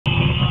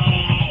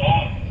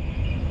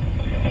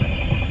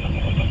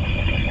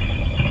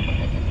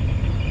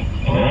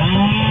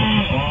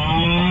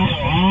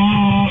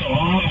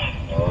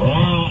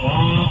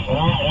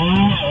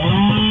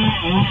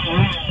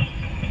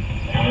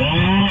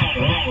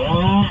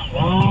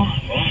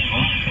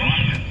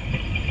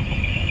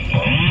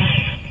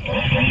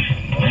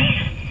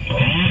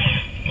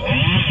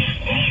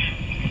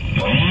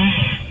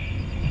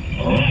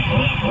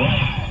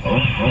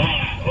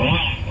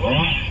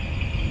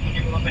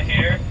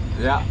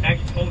Yeah.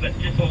 Actually, hold it.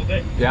 Just hold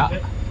it. Yeah. Hold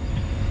it.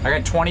 I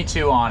got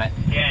 22 on it.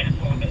 Yeah, just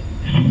hold it.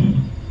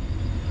 I'm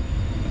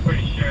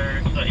pretty sure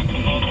it's like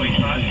all the way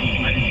across. I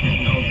just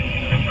didn't know if it was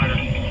going to try to...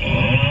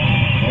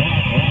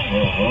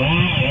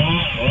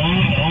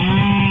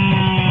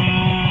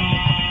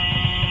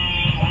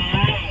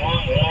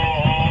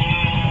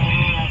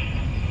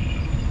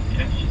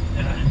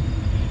 Yeah,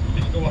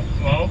 just go up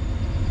slow.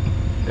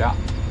 Yeah.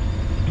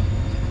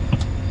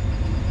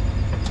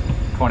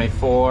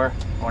 24,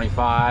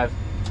 25,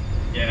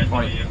 Yeah,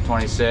 20,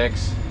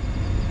 26.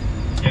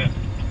 Yeah.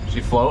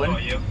 She floating?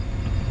 You.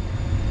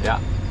 Yeah.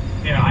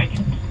 Yeah, I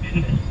can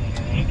spin this thing, I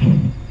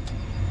think.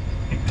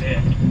 Like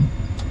this.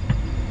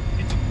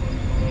 Get the float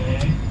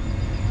away.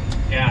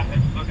 Yeah,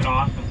 it's looking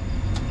awesome.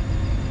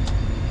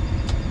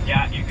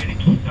 Yeah, you're gonna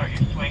start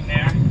your swing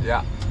there.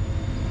 Yeah.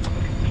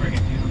 Looking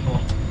friggin' beautiful.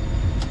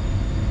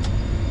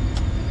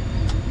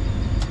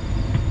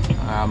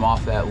 I'm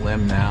off that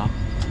limb now.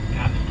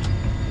 Yeah.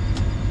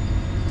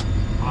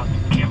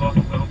 Give up a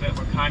little bit.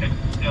 We're kind of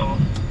still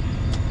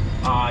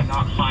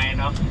not high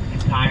enough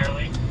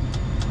entirely.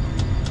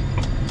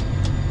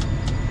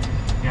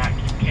 Yeah,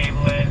 keep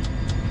cabling.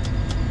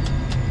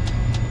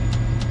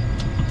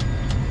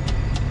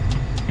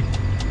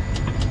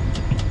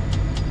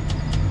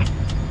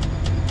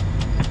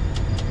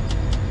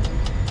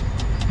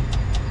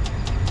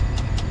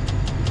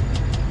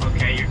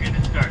 Okay, you're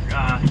gonna start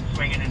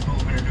swinging and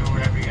moving or doing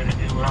whatever you're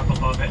gonna do. We're up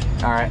above it.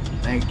 All right.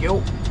 Thank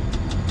you.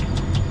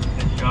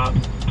 Good job.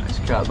 Nice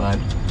cut, bud.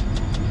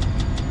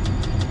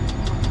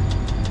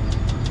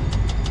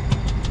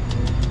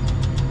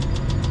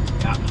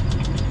 Yeah,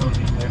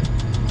 totally clear.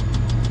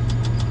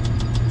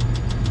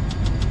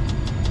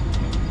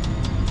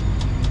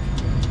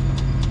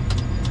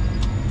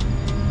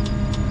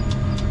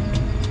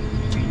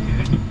 Sweet,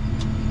 dude.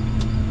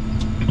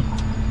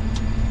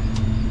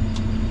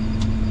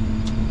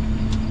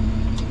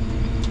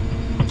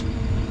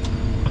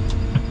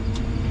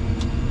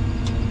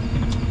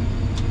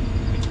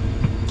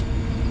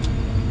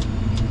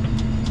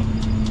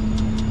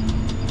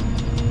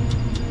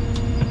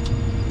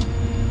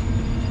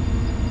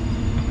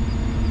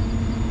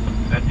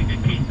 That's a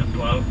good piece of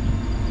float.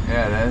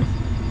 Yeah, it is.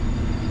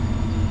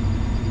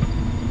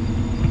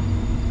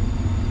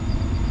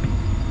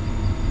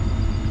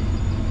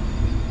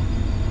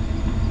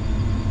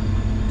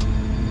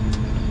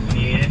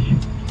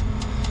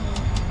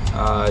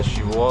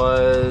 She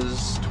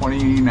was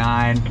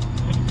 29.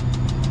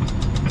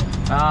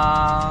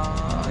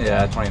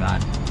 Yeah,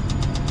 29.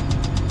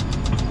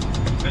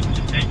 Let's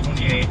just say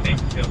 28,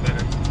 makes me feel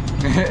better.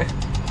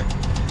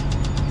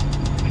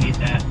 We need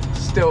that.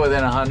 Still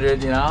within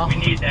 100, you know? We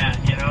need that,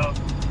 you know?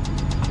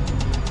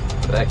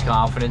 That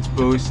confidence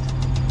boost.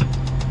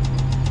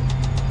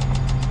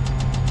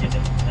 Yeah,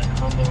 that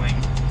humbling,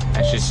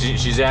 And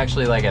she's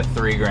actually like at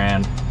 3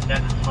 grand.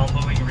 that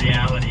humbling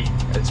reality.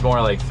 It's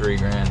more like 3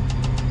 grand.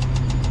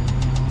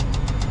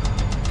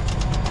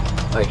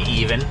 Like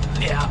even.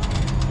 Yeah.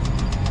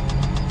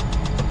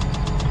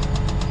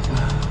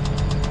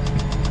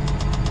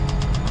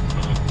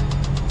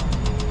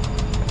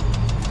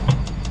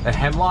 The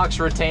hemlocks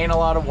retain a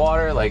lot of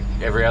water, like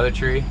every other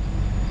tree.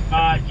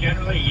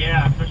 Generally,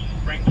 yeah, especially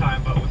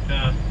springtime. But with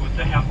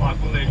the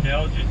hemlock woolly,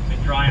 they'll just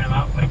been drying them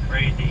out like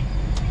crazy.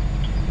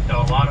 So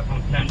a lot of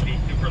them tend to be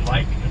super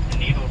light because the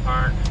needles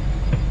aren't,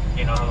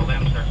 you know, the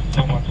limbs are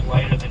so much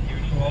lighter than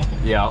usual.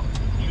 Yeah.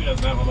 She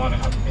doesn't have a lot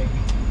of uptake.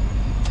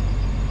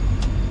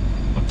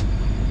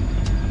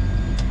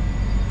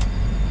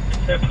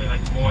 It's definitely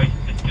like moist.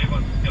 This big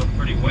one's still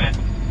pretty wet,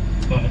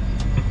 but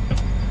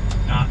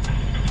not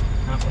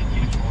like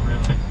usual,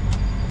 really.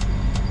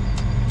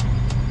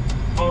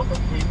 Oh,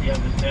 completely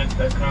understand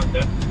that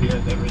concept. Yeah,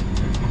 there is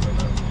people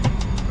that.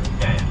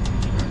 Yeah.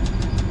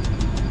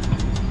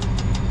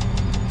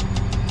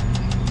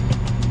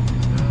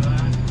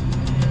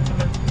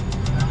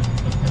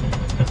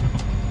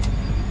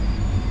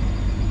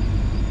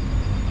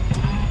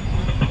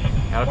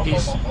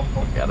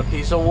 Got a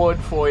piece of wood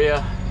for you.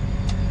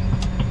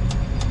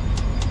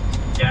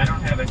 Yeah, I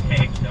don't have a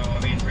tape, so I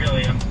mean,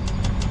 really, I'm.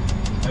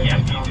 Yeah,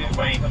 you do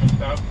length and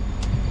stuff.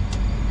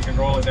 You can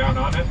roll it down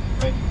on it.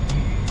 Right?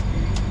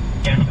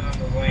 Yes, on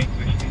the wing,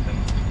 which means I'm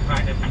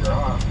kind of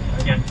draw. I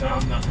guess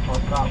on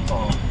top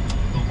ball,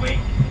 the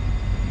wing.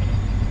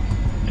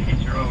 I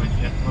guess you're always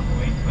just on the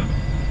wing, but.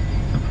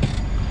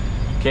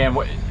 Cam,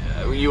 where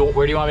do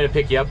you want me to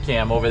pick you up,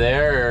 Cam? Over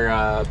there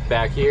or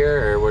back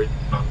here, or where?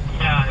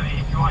 Yeah, I mean,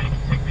 if you want, you can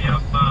pick me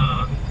up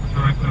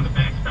directly on the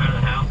back side of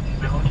the house. Is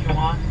that what you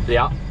want?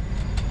 Yeah.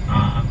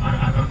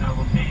 I don't know.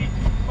 We'll see.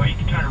 Or you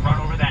can try to run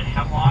over that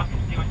hemlock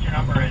and see what your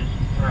number is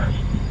first.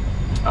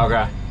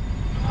 Okay.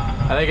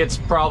 I think it's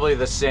probably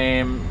the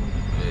same.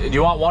 Do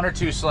you want 1 or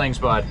 2 slings,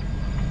 bud?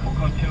 We'll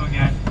go 2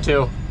 again.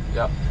 2.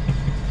 Yep.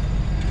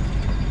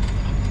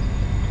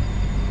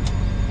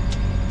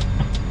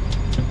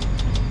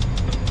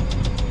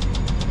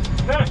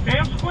 Is that a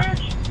Sam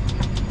squinch?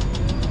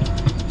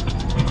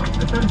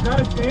 Is that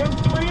a Sam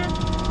squinch?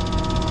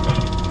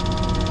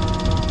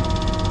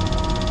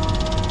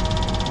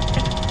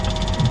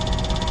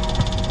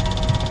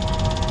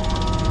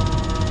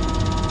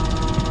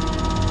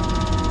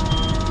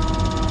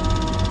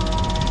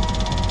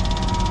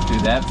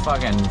 Dude, that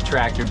fucking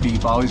tractor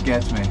beep always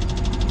gets me.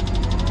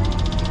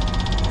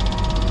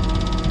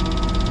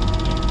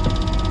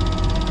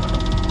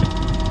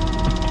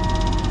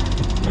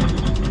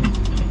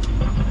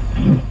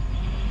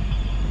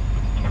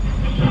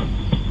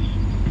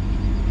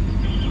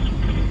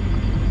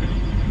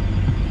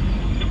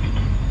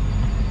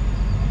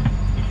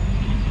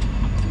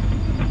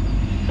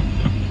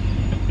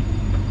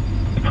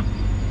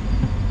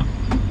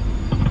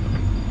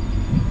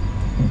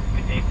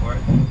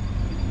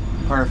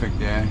 Perfect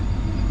day.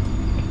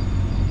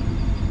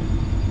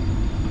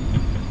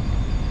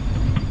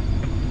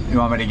 You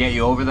want me to get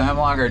you over the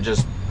hemlock or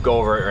just go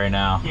over it right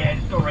now? Yeah,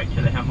 just go right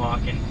to the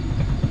hemlock and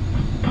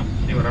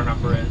see what our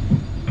number is.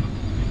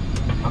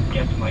 I'm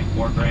guessing like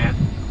 4 grand,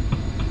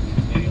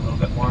 maybe a little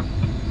bit more.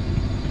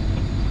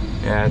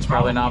 Yeah, it's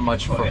probably not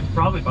much for... It's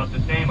probably about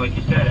the same, like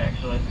you said,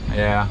 actually.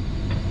 Yeah.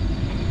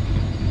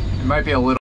 It might be a little